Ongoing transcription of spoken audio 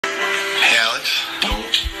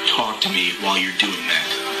to me while you're doing that.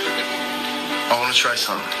 I want to try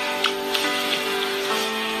something.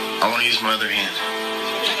 I want to use my other hand.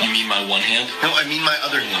 You mean my one hand? No, I mean my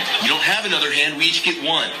other hand. You don't have another hand. We each get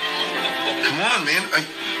one. Come on, man.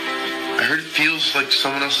 I heard it feels like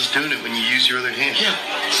someone else is doing it when you use your other hand. Yeah,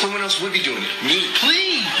 someone else would be doing it. Me.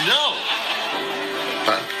 Please, no.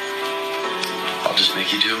 Fine. I'll just make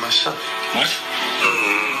you do it myself. What?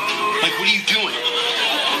 Mike, what are you doing?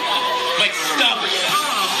 Mike, stop it.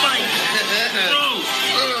 Oh, Mike.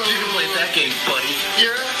 You can play that game, buddy.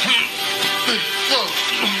 Yeah? Whoa.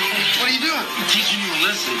 What are you doing? I'm teaching you a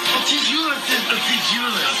lesson. I'll teach you a lesson. I'll teach you a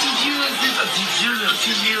lesson. I'll teach you a lesson. I'll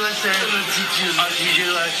teach you a lesson. I'll teach you a lesson. I'll teach you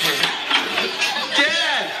a lesson.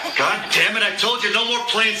 Dad! God damn it, I told you no more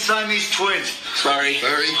playing Siamese twins. Sorry.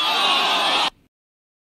 Sorry.